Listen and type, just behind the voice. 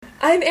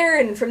I'm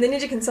Aaron from the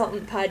Ninja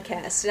Consultant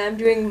podcast, and I'm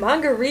doing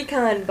Manga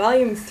Recon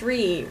Volume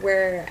 3,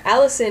 where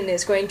Allison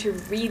is going to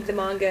read the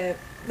manga.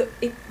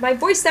 My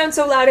voice sounds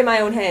so loud in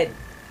my own head.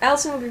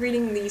 Allison will be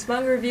reading these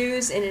manga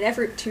reviews in an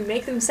effort to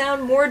make them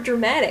sound more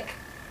dramatic,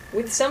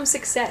 with some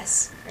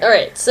success.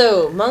 Alright,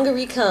 so Manga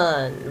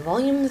Recon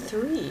Volume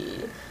 3.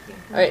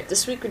 Alright,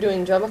 this week we're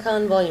doing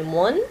DramaCon Volume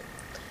 1,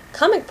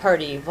 Comic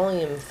Party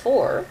Volume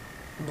 4,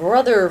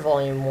 Brother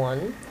Volume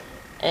 1,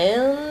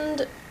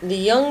 and The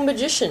Young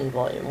Magician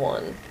Volume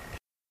 1.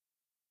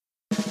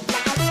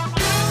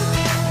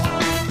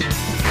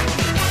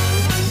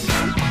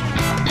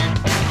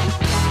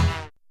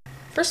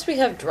 First we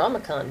have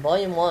DramaCon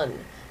Volume 1,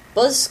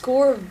 Buzz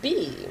Score of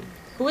B.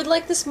 Who would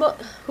like this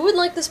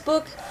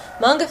book?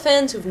 Manga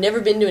fans who've never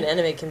been to an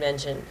anime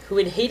convention. Who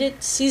would hate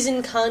it?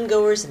 Seasoned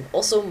con-goers, and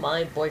also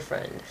my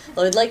boyfriend.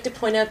 Though I'd like to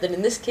point out that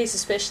in this case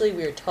especially,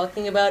 we are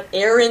talking about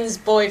Aaron's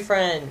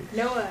boyfriend.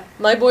 Noah.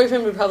 My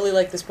boyfriend would probably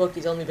like this book.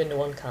 He's only been to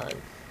one con.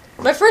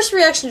 My first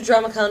reaction to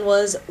DramaCon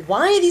was,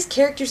 why are these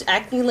characters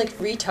acting like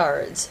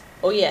retards?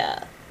 Oh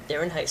yeah,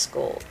 they're in high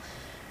school.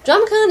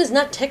 DramaCon is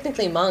not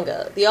technically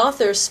manga. The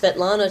author,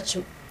 Svetlana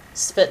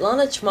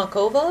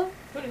Chmakova?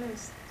 Who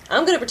knows?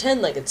 I'm gonna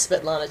pretend like it's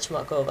Svetlana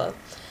Chmakova,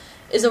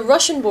 is a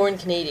Russian-born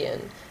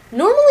Canadian.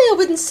 Normally I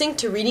wouldn't sink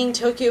to reading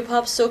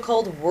Tokyopop's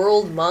so-called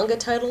world manga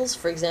titles,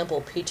 for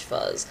example Peach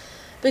Fuzz,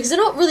 because I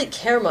don't really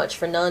care much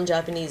for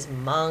non-Japanese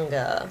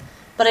manga.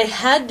 But I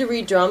had to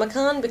read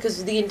DramaCon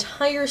because the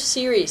entire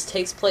series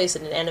takes place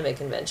at an anime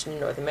convention in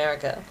North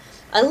America.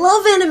 I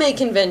love anime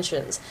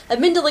conventions!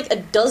 I've been to like a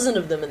dozen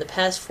of them in the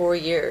past 4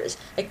 years.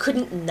 I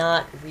couldn't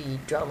not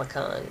read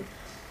DramaCon.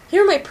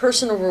 Here are my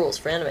personal rules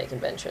for anime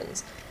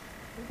conventions.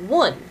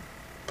 1.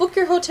 Book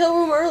your hotel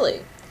room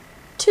early.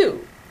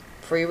 2.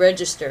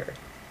 Pre-register.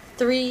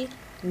 3.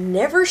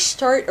 Never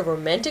start a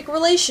romantic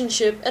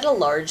relationship at a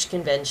large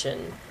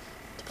convention.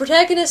 The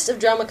protagonists of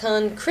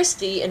DramaCon,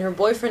 Christy and her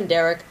boyfriend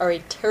Derek, are a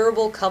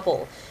terrible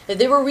couple. If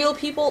they were real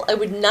people, I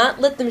would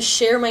not let them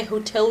share my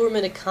hotel room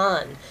at a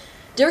con.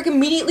 Derek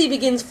immediately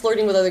begins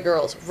flirting with other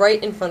girls,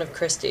 right in front of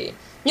Christy.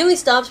 He only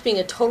stops being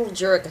a total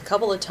jerk a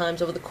couple of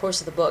times over the course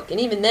of the book, and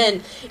even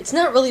then, it's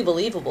not really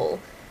believable.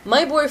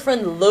 My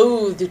boyfriend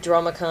loathed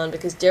DramaCon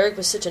because Derek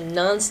was such a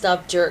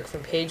non-stop jerk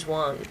from page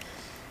 1.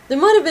 There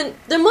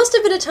must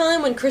have been a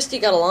time when Christy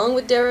got along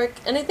with Derek,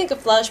 and I think a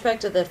flashback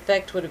to that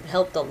effect would have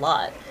helped a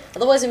lot.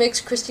 Otherwise it makes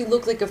Christy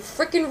look like a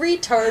frickin'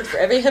 retard for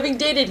ever having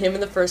dated him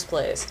in the first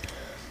place.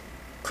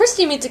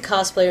 Christy meets a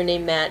cosplayer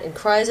named Matt and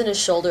cries on his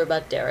shoulder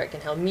about Derek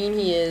and how mean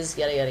he is,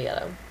 yada yada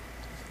yada.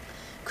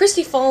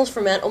 Christy falls for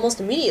Matt almost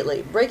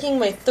immediately, breaking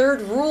my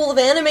third rule of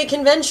anime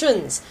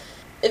conventions.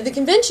 If the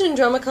convention in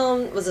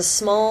DramaCon was a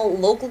small,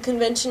 local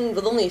convention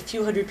with only a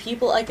few hundred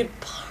people, I could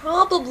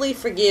probably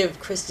forgive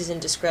Christy's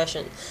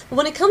indiscretion. But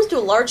when it comes to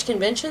large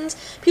conventions,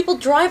 people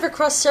drive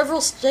across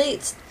several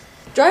states,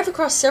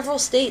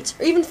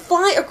 or even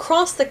fly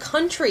across the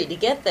country to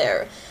get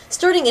there.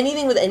 Starting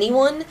anything with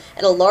anyone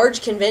at a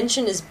large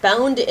convention is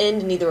bound to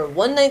end in either a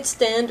one-night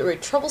stand or a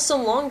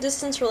troublesome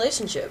long-distance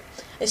relationship.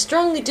 I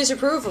strongly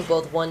disapprove of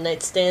both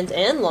one-night stands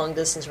and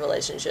long-distance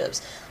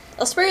relationships.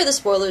 I'll spare you the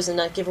spoilers and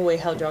not give away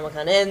how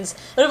DramaCon ends,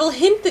 but I will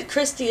hint that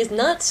Christy is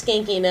not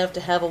skanky enough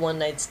to have a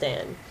one-night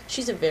stand.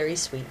 She's a very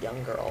sweet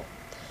young girl.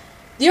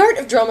 The art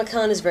of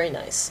DramaCon is very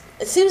nice.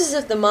 It seems as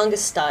if the manga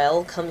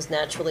style comes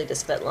naturally to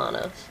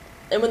Svetlana,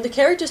 and when the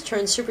characters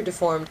turn super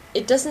deformed,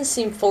 it doesn't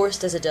seem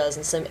forced as it does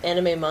in some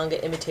anime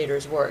manga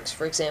imitators' works,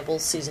 for example,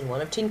 Season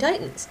 1 of Teen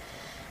Titans.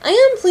 I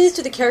am pleased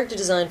with the character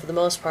design for the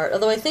most part,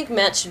 although I think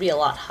Matt should be a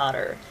lot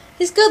hotter.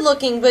 He's good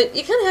looking, but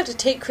you kind of have to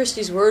take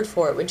Christy's word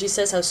for it when she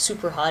says how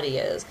super hot he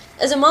is.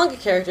 As a manga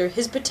character,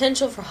 his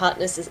potential for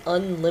hotness is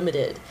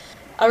unlimited.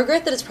 I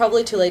regret that it's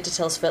probably too late to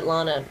tell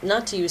Svetlana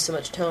not to use so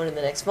much tone in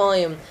the next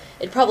volume.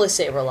 It'd probably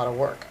save her a lot of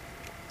work.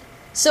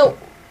 So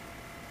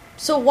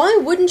why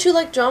wouldn't you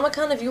like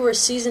DramaCon if you were a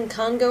seasoned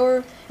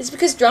con-goer? It's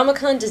because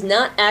DramaCon does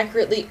not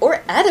accurately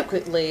or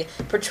adequately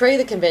portray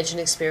the convention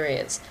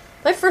experience.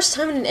 My first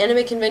time in an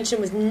anime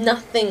convention was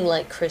nothing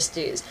like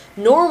Christie's,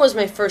 nor was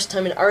my first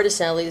time in Artist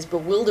Alley as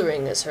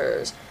bewildering as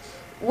hers.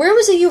 Where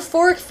was the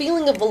euphoric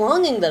feeling of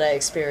belonging that I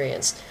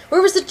experienced?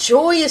 Where was the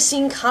joy of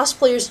seeing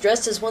cosplayers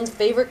dressed as one's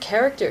favorite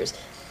characters?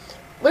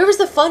 Where was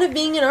the fun of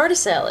being in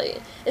Artist Alley?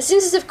 It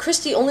seems as if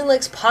Christy only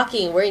likes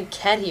Pocky and wearing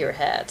cat ear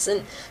hats,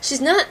 and she's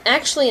not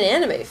actually an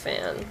anime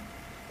fan.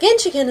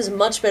 Genshiken is a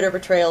much better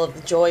portrayal of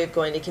the joy of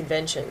going to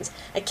conventions.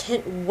 I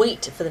can't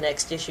wait for the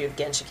next issue of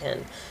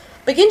Genshiken.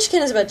 But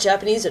Genshiken is about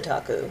Japanese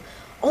otaku.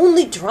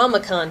 Only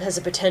DramaCon has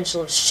the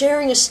potential of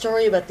sharing a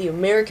story about the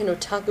American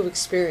otaku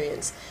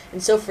experience,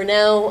 and so for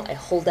now, I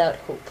hold out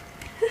hope.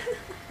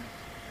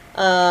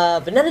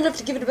 But not enough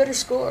to give it a better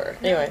score.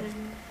 Anyway,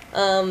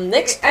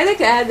 next... I'd like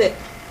to add that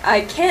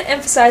I can't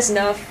emphasize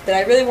enough that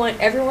I really want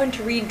everyone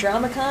to read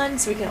DramaCon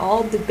so we can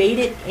all debate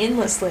it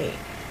endlessly.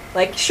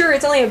 Like, sure,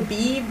 it's only a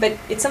B, but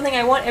it's something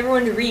I want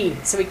everyone to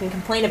read so we can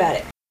complain about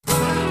it.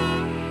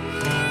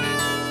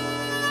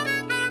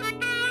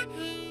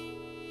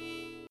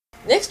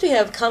 Next Next we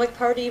have Comic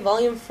Party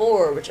Volume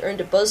 4, which earned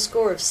a buzz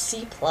score of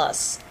C+.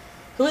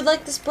 Who would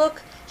like this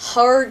book?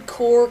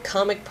 Hardcore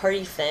Comic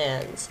Party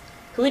fans.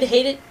 Who would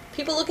hate it?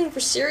 People looking for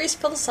serious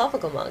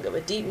philosophical manga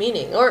with deep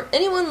meaning, or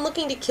anyone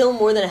looking to kill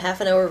more than a half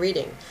an hour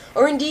reading,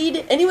 or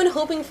indeed, anyone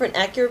hoping for an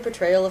accurate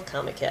portrayal of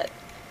Comic-Cat.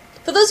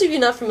 For those of you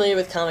not familiar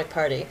with Comic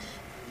Party,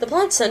 the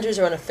plot centers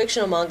around a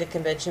fictional manga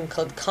convention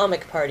called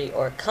Comic Party,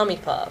 or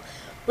Kamipa,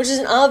 which is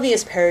an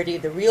obvious parody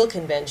of the real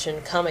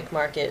convention, Comic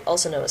Market,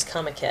 also known as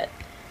Comic-Cat.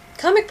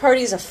 Comic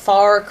Party is a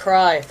far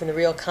cry from the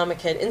real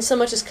Comic-Cat,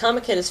 insomuch as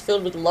Comic-Cat is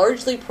filled with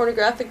largely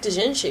pornographic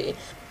doujinshi,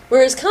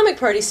 whereas Comic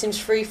Party seems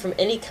free from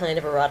any kind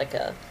of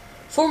erotica.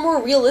 For a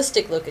more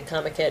realistic look at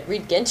Comic-Cat,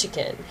 read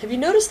Genshiken. Have you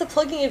noticed the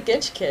plugging of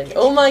Genshiken?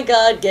 Oh my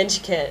god,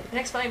 Genshiken. The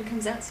next volume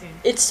comes out soon.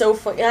 It's so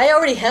fun. I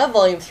already have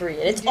Volume 3,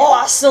 and it's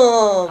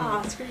awesome!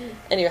 Ah, it's great.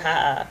 Anyway,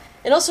 haha.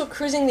 And also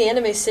Cruising the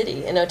Anime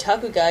City, an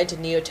otaku guide to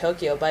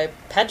Neo-Tokyo by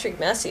Patrick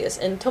Macias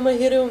and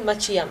Tomohiro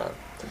Machiyama.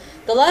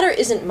 The latter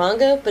isn't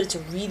manga, but it's a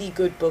really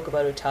good book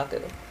about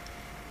otaku.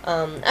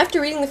 After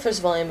reading the first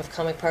volume of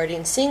Comic Party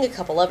and seeing a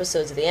couple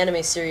episodes of the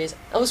anime series,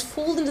 I was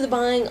fooled into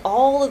buying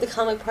all of the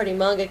Comic Party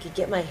manga I could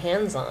get my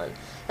hands on.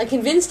 I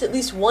convinced at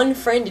least one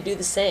friend to do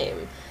the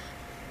same.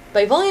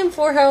 By Volume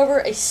 4,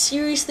 however, I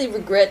seriously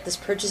regret this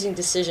purchasing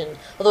decision,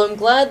 although I'm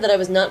glad that I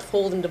was not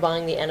fooled into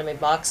buying the anime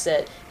box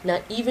set,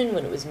 not even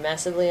when it was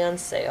massively on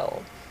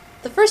sale.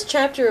 The first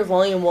chapter of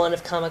Volume 1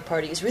 of Comic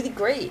Party is really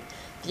great.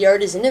 The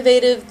art is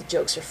innovative, the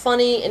jokes are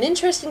funny, and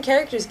interesting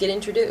characters get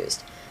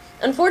introduced.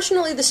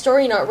 Unfortunately, the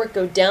story and artwork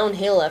go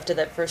downhill after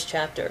that first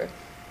chapter.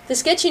 The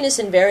sketchiness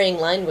and varying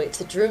line weights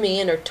that drew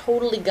me in are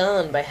totally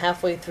gone by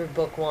halfway through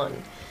Book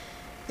 1.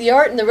 The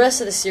art in the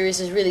rest of the series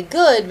is really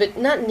good, but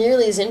not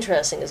nearly as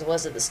interesting as it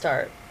was at the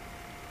start.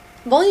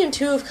 Volume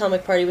 2 of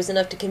Comic Party was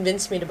enough to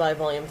convince me to buy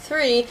Volume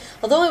 3,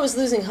 although I was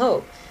losing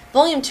hope.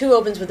 Volume 2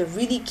 opens with a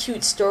really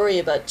cute story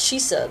about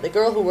Chisa, the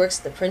girl who works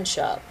at the print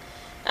shop.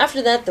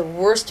 After that, the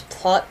worst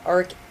plot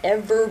arc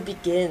ever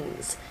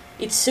begins.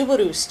 It's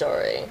Subaru's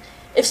story.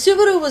 If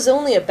Subaru was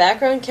only a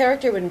background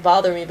character, it wouldn't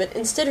bother me, but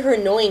instead her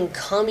annoying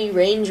Kami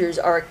Rangers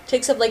arc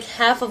takes up like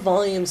half of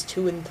Volumes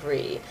 2 and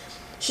 3.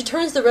 She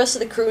turns the rest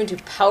of the crew into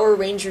Power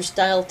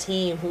Ranger-style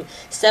team who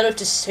set out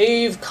to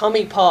save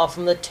Kamipa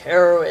from the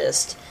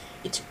terrorist.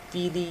 It's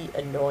really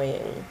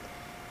annoying.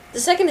 The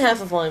second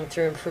half of Volume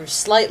 3 improves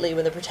slightly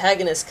when the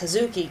protagonist,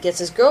 Kazuki, gets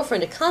his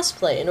girlfriend to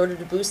cosplay in order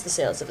to boost the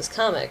sales of his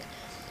comic.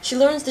 She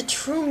learns the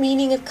true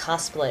meaning of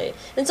cosplay,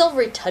 and it's all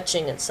very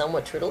touching and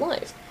somewhat true to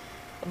life.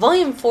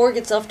 Volume 4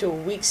 gets off to a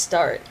weak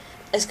start,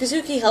 as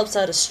Kazuki helps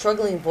out a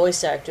struggling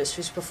voice actress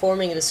who's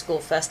performing at a school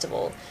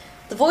festival.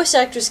 The voice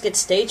actress gets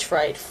stage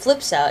fright,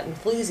 flips out, and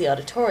flees the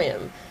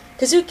auditorium.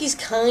 Kazuki's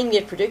kind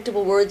yet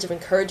predictable words of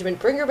encouragement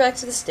bring her back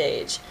to the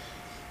stage.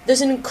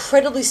 There's an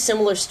incredibly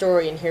similar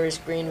story in Here is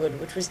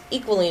Greenwood, which was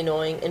equally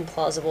annoying,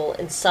 implausible,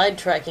 and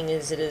sidetracking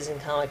as it is in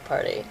Comic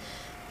Party.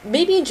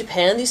 Maybe in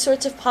Japan these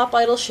sorts of pop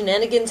idol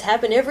shenanigans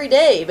happen every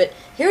day, but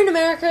here in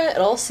America it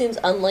all seems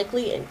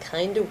unlikely and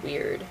kinda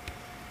weird.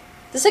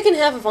 The second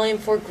half of Volume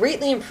 4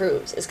 greatly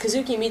improves, as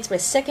Kazuki meets my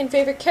second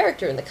favorite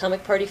character in the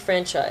Comic Party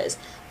franchise,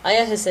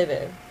 Aya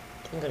Hasebe.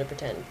 I'm going to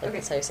pretend like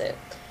that's how you say it.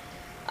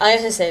 Aya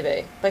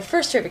Hasebe. My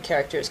first favorite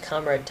character is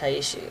Comrade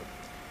Taishi.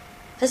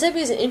 Hasebe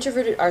is an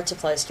introverted art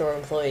supply store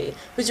employee,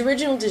 whose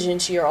original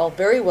doujinshi are all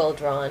very well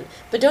drawn,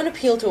 but don't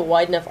appeal to a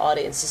wide enough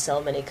audience to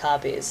sell many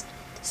copies.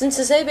 Since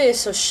Hasebe is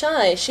so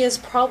shy, she has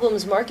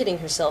problems marketing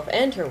herself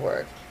and her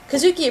work.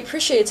 Kazuki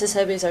appreciates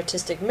Hasebe's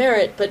artistic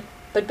merit, but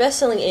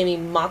best-selling Amy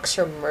mocks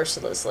her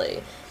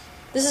mercilessly.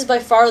 This is by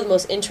far the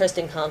most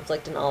interesting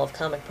conflict in all of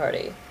Comic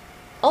Party.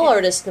 All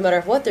artists, no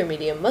matter what their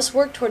medium, must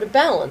work toward a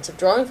balance of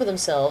drawing for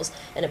themselves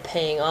and a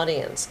paying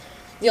audience.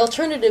 The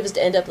alternative is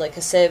to end up like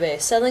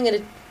Hasebe,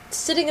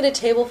 sitting at a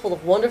table full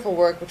of wonderful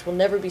work which will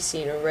never be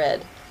seen or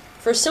read.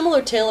 For a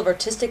similar tale of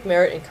artistic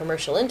merit and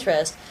commercial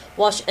interest,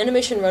 watch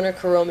Animation Runner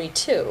Kuromi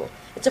 2.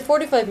 It's a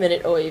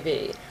 45-minute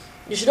OAV.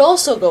 You should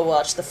also go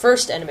watch the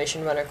first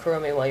Animation Runner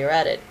Kuromi while you're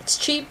at it. It's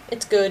cheap,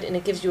 it's good, and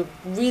it gives you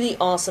a really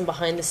awesome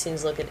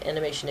behind-the-scenes look at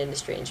animation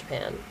industry in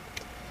Japan.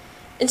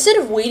 Instead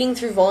of wading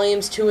through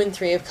Volumes 2 and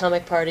 3 of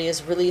Comic Party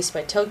as released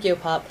by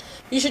Tokyopop,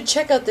 you should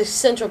check out the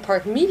Central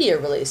Park Media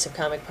release of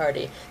Comic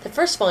Party. The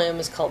first volume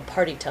is called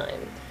Party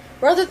Time.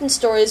 Rather than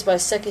stories by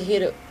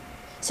Sekihiko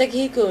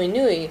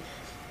Inui,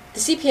 the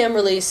CPM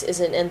release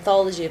is an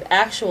anthology of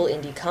actual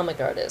indie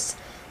comic artists.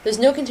 There's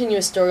no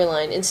continuous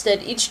storyline,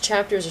 instead each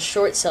chapter is a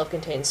short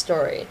self-contained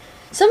story.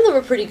 Some of them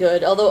are pretty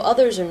good, although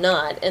others are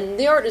not, and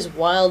the art is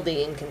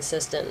wildly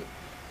inconsistent.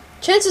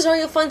 Chances are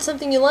you'll find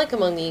something you like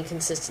among the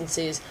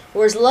inconsistencies,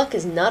 whereas luck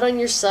is not on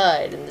your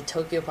side in the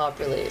Tokyopop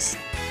release.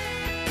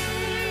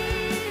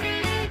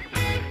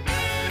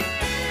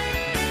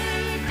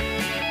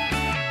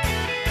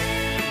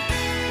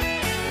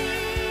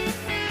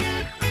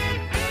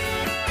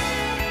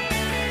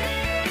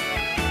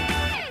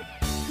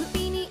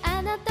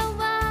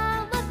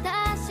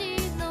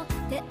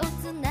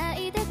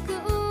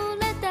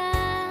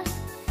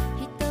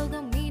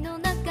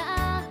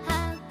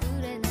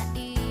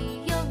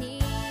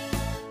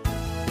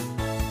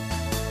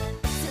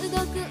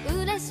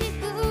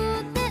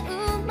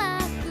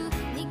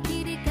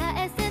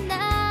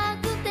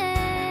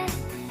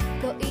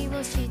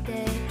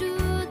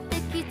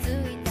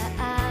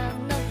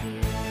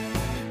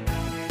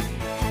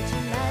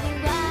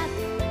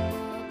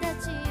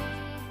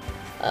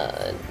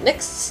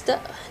 Next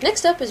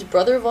up is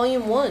Brother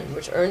Volume 1,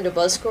 which earned a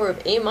buzz score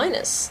of A-.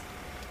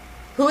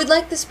 Who would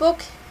like this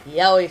book?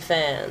 Yaoi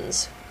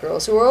fans.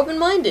 Girls who are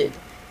open-minded.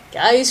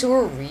 Guys who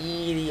are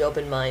really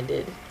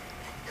open-minded.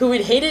 Who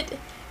would hate it?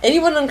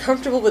 Anyone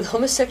uncomfortable with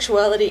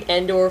homosexuality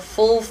and/or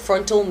full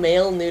frontal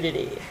male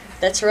nudity.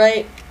 That's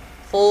right,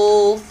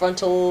 full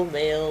frontal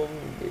male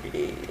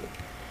nudity.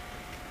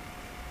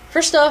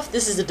 First off,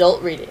 this is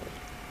adult reading.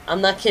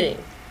 I'm not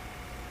kidding.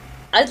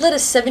 I'd let a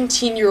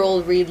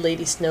 17-year-old read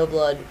Lady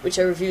Snowblood, which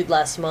I reviewed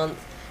last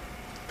month,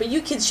 but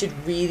you kids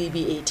should really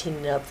be 18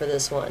 and up for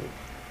this one.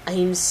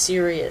 I'm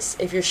serious.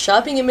 If you're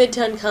shopping at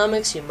Midtown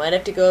Comics, you might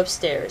have to go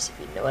upstairs, if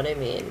you know what I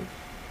mean.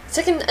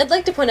 Second, I'd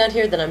like to point out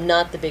here that I'm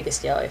not the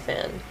biggest yaoi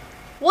fan.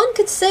 One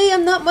could say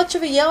I'm not much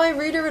of a yaoi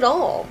reader at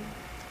all.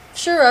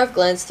 Sure, I've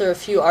glanced through a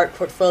few art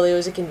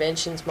portfolios at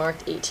conventions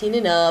marked 18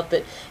 and up,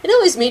 but it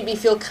always made me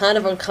feel kind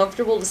of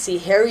uncomfortable to see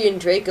Harry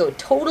and Draco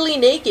totally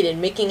naked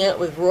and making out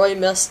with Roy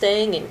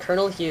Mustang and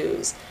Colonel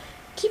Hughes.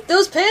 Keep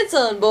those pants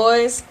on,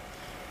 boys!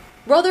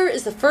 Brother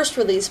is the first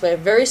release by a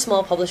very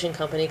small publishing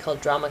company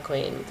called Drama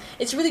Queen.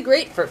 It's really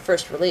great for a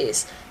first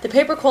release. The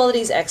paper quality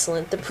is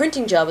excellent, the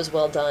printing job is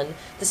well done,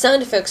 the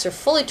sound effects are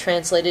fully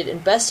translated,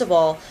 and best of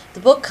all,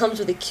 the book comes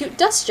with a cute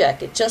dust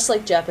jacket, just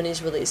like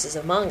Japanese releases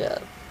of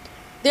manga.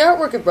 The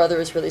artwork of Brother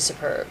is really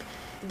superb.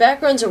 The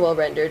backgrounds are well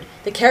rendered,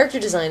 the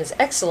character design is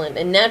excellent,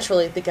 and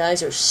naturally, the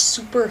guys are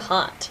super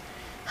hot.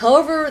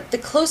 However, the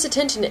close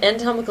attention to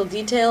anatomical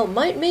detail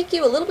might make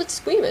you a little bit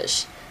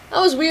squeamish. I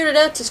was weirded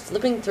out just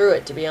flipping through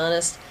it, to be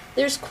honest.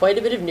 There's quite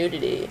a bit of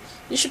nudity.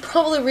 You should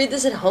probably read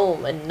this at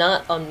home and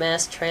not on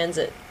mass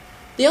transit.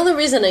 The only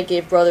reason I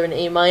gave Brother an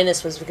A-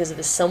 was because of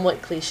the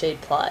somewhat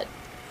cliched plot.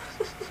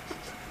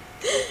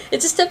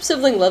 It's a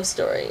step-sibling love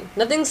story.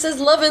 Nothing says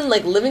lovin'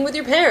 like living with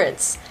your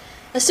parents.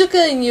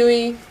 Asuka and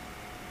Yui...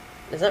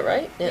 Is that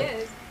right? Yeah.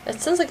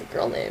 That sounds like a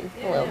girl name.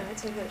 Yeah, Oh well. no,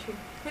 it's like that too.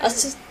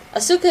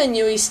 Asuka and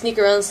Yui sneak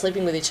around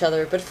sleeping with each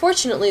other, but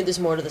fortunately there's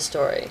more to the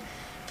story.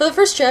 For the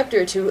first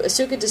chapter or two,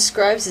 Asuka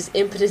describes his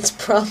impotence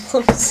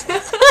problems.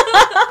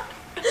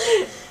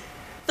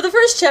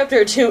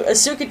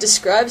 Asuka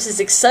describes his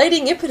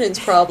exciting impotence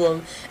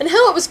problem and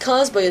how it was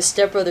caused by his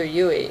stepbrother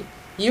Yui.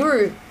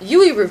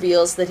 Yui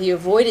reveals that he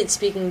avoided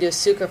speaking to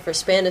Asuka for a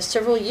span of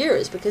several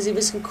years because he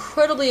was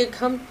incredibly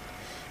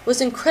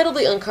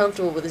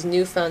uncomfortable with his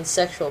newfound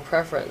sexual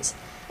preference.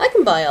 I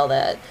can buy all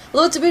that,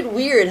 although it's a bit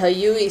weird how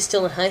Yui is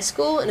still in high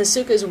school and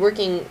Asuka is a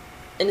working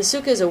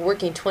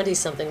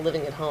 20-something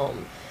living at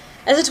home.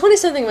 As a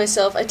 20-something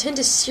myself, I tend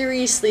to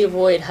seriously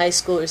avoid high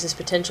schoolers as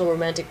potential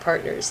romantic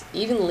partners,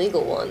 even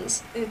legal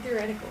ones. In a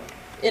theoretical way.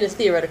 In a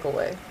theoretical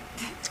way.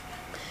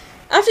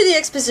 After the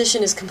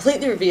exposition is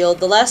completely revealed,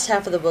 the last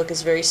half of the book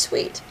is very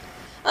sweet.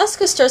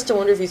 Asuka starts to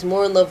wonder if he's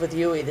more in love with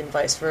Yui than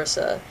vice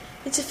versa.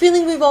 It's a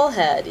feeling we've all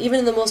had, even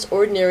in the most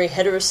ordinary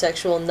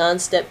heterosexual,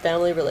 non-step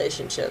family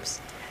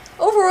relationships.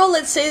 Overall,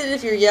 let's say that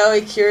if you're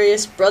yaoi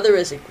curious, Brother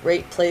is a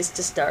great place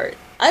to start.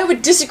 I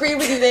would disagree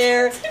with you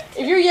there. If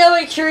you're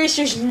yaoi curious,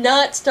 you should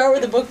not start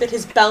with a book that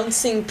has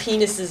bouncing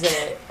penises in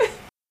it.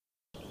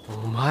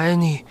 お前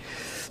に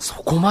そ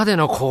こまで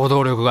の行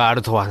動力があ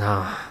るとは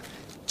な。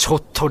ちょ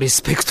っとリ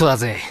スペクトだ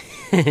ぜ。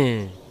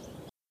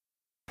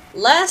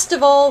Last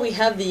of all, we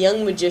have The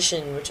Young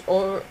Magician, which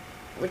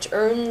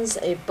earns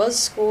a buzz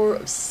score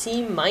of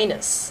C-.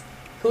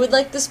 Who would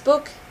like this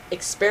book?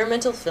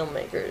 Experimental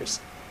filmmakers.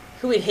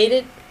 Who would hate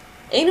it?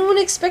 Anyone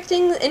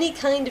expecting any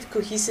kind of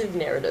cohesive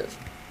narrative.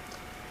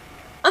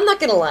 I'm not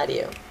gonna lie to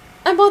you.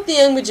 I bought The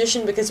Young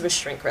Magician because it was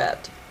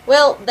shrink-wrapped.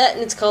 Well, that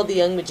and it's called The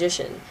Young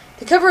Magician.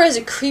 The cover has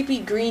a creepy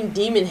green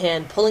demon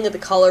hand pulling at the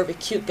collar of a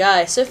cute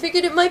guy, so I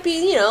figured it might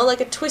be,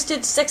 like a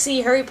twisted,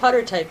 sexy Harry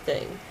Potter type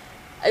thing.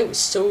 I was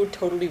so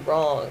totally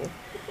wrong.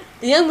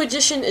 The Young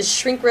Magician is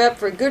shrink-wrapped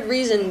for a good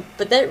reason,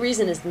 but that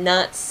reason is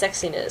not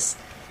sexiness.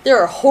 There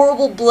are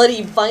horrible,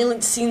 bloody,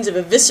 violent scenes of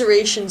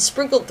evisceration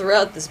sprinkled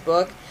throughout this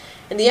book,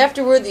 and the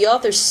afterword the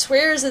author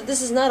swears that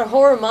this is not a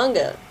horror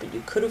manga, but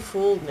you could have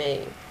fooled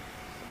me.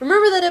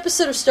 Remember that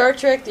episode of Star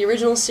Trek, the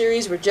original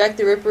series, where Jack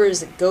the Ripper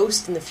is a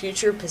ghost in the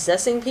future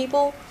possessing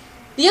people?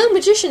 The Young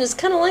Magician is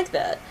kind of like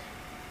that.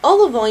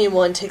 All of Volume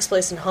 1 takes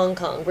place in Hong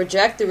Kong, where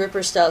Jack the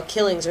Ripper-style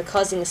killings are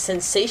causing a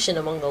sensation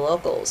among the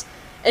locals.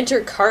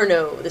 Enter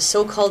Carno, the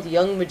so-called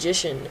Young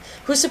Magician,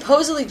 who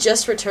supposedly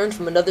just returned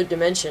from another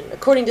dimension,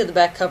 according to the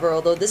back cover,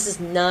 although this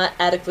is not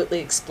adequately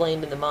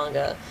explained in the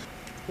manga,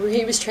 where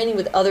he was training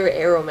with other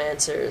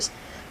aeromancers.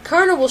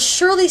 Carno will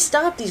surely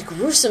stop these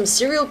gruesome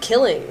serial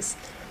killings.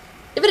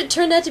 If it had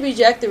turned out to be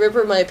Jack the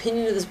Ripper, my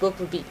opinion of this book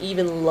would be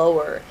even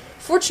lower.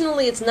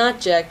 Fortunately, it's not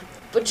Jack,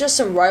 but just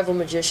some rival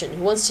magician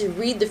who wants to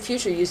read the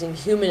future using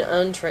human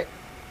entrails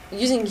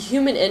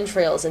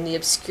and the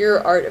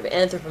obscure art of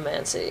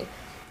anthropomancy.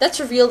 That's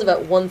revealed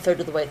about 1/3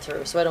 of the way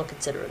through, so I don't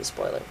consider it a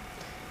spoiler.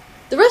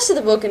 The rest of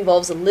the book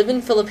involves a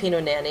live-in Filipino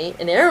nanny,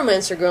 an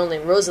aeromancer girl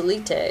named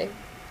Rosalite.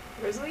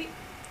 Rosalie?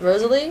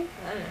 Rosalie?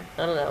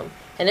 I don't know.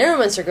 An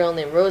aeromancer girl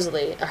named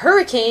Rosalie, a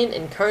hurricane,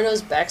 and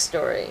Carno's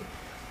backstory.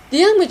 The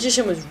Young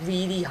Magician was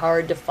really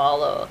hard to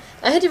follow.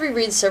 I had to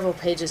reread several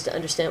pages to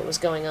understand what was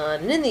going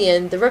on, and in the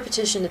end, the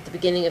repetition at the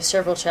beginning of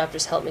several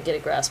chapters helped me get a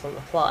grasp on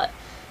the plot.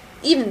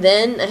 Even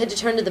then, I had to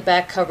turn to the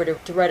back cover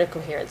to write a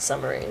coherent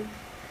summary.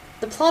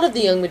 The plot of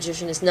The Young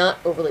Magician is not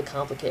overly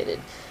complicated.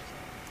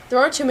 There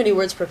aren't too many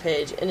words per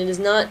page, and it is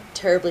not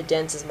terribly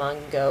dense as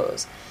manga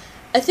goes.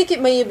 I think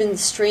it may have been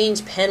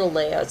strange panel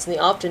layouts and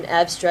the often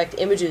abstract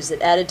images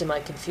that added to my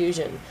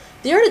confusion.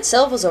 The art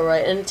itself was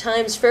alright, and at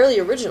times fairly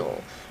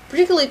original.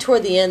 Particularly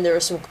toward the end, there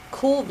are some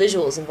cool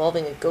visuals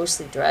involving a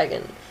ghostly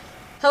dragon.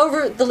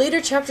 However, the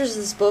later chapters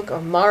of this book are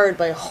marred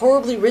by a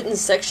horribly written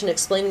section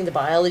explaining the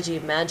biology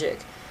of magic.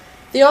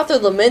 The author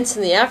laments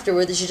in the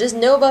afterword that she doesn't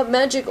know about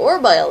magic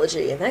or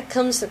biology, and that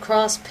comes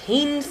across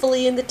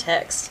painfully in the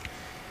text.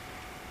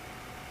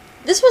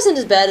 This wasn't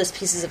as bad as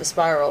Pieces of a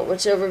Spiral,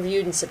 which I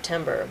reviewed in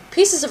September.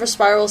 Pieces of a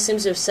Spiral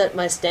seems to have set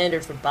my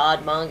standard for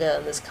bad manga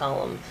in this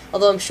column,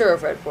 although I'm sure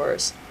I've read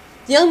worse.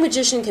 The Young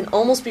Magician can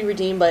almost be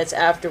redeemed by its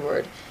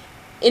afterword.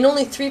 In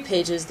only 3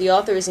 pages, the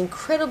author is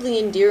incredibly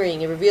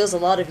endearing and reveals a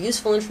lot of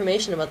useful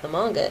information about the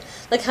manga,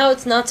 like how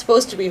it's not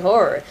supposed to be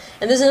horror,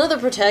 and there's another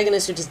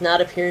protagonist who does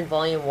not appear in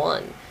Volume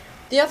 1.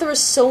 The author is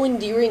so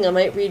endearing I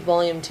might read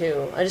Volume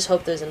 2. I just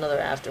hope there's another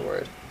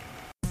afterword.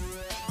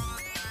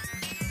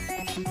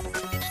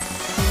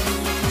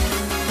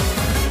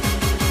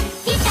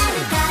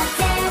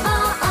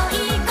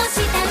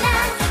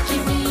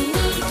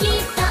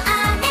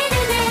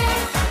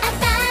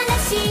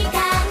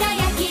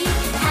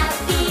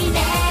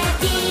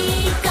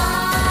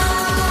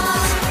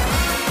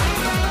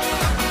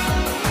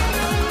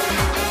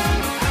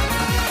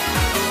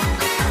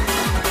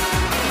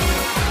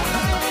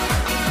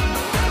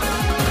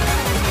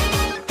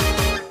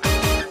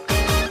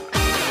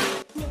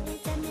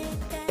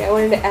 I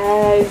wanted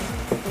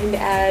to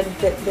add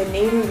that the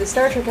name of the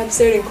Star Trek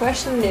episode in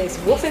question is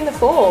Wolf in the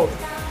Fold,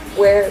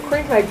 where,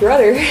 according to my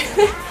brother,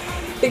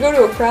 they go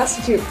to a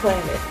prostitute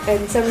planet,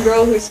 and some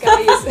girl who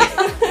Scotty is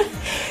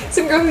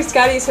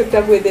hooked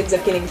up with ends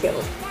up getting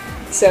killed.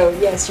 So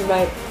yes, you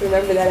might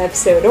remember that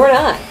episode, or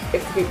not,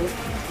 if the people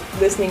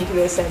listening to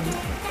this and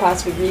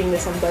possibly reading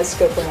this on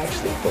BuzzScope are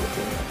actually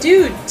 14.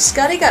 Dude,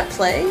 Scotty got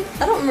play?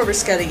 I don't remember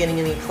Scotty getting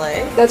any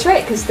play. That's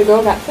right, because the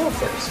girl got killed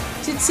first.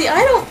 Dude, see,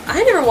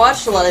 I never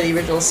watched a lot of the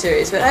original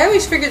series, but I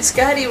always figured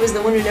Scotty was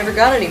the one who never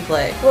got any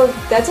play. Well,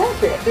 that's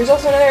accurate. There's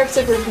also another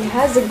episode where he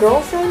has a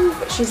girlfriend,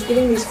 but she's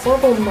getting these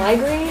horrible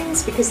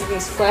migraines because of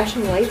these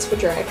flashing lights,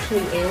 which are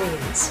actually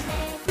aliens.